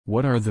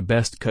What are the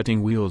best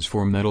cutting wheels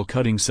for metal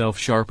cutting?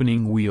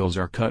 Self-sharpening wheels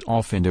are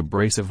cut-off and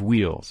abrasive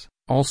wheels,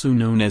 also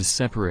known as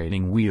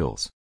separating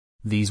wheels.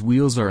 These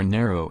wheels are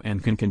narrow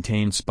and can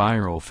contain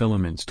spiral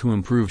filaments to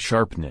improve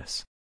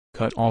sharpness.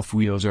 Cut-off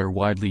wheels are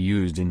widely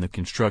used in the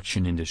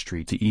construction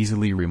industry to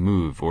easily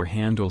remove or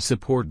handle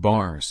support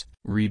bars,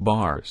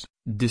 rebars,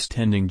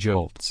 distending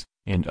jolts,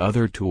 and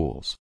other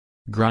tools.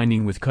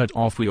 Grinding with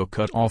cut-off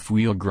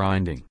wheel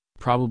grinding,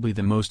 probably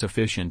the most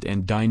efficient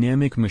and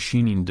dynamic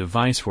machining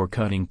device for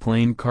cutting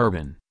plain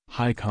carbon,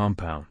 high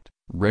compound,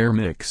 rare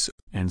mix,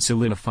 and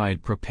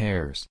solidified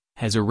prepares,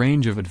 has a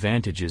range of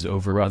advantages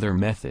over other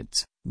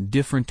methods.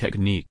 Different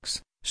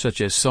techniques,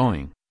 such as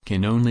sawing,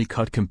 can only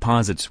cut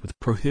composites with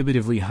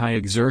prohibitively high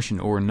exertion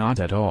or not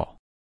at all.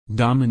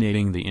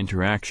 Dominating the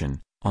interaction,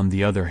 on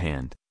the other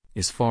hand,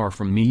 is far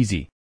from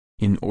easy.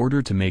 In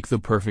order to make the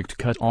perfect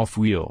cut-off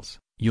wheels,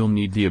 you'll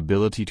need the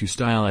ability to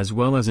style as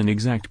well as an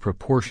exact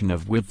proportion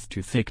of width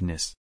to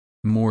thickness.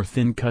 More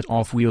thin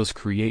cut-off wheels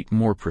create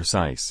more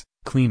precise,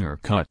 cleaner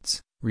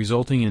cuts,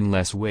 resulting in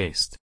less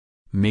waste.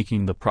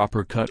 Making the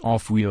proper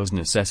cut-off wheels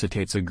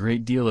necessitates a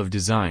great deal of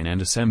design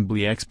and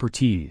assembly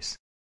expertise.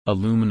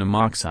 Aluminum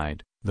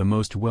oxide, the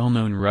most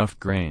well-known rough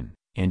grain,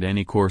 and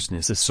any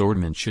coarseness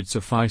assortment should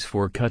suffice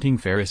for cutting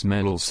ferrous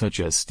metals such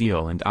as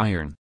steel and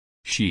iron.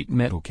 Sheet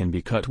metal can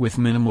be cut with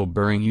minimal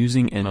burring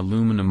using an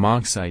aluminum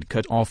oxide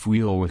cut-off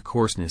wheel with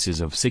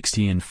coarsenesses of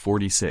 60 and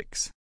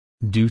 46.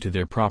 Due to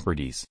their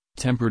properties,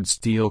 tempered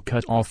steel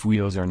cut-off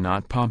wheels are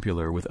not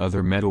popular with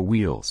other metal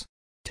wheels.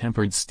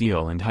 Tempered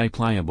steel and high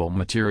pliable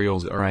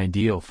materials are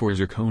ideal for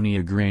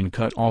zirconia grain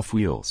cut-off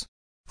wheels.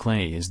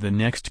 Clay is the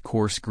next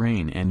coarse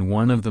grain and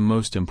one of the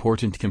most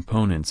important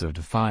components of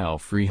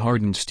defile-free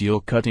hardened steel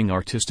cutting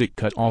artistic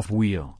cut-off wheel.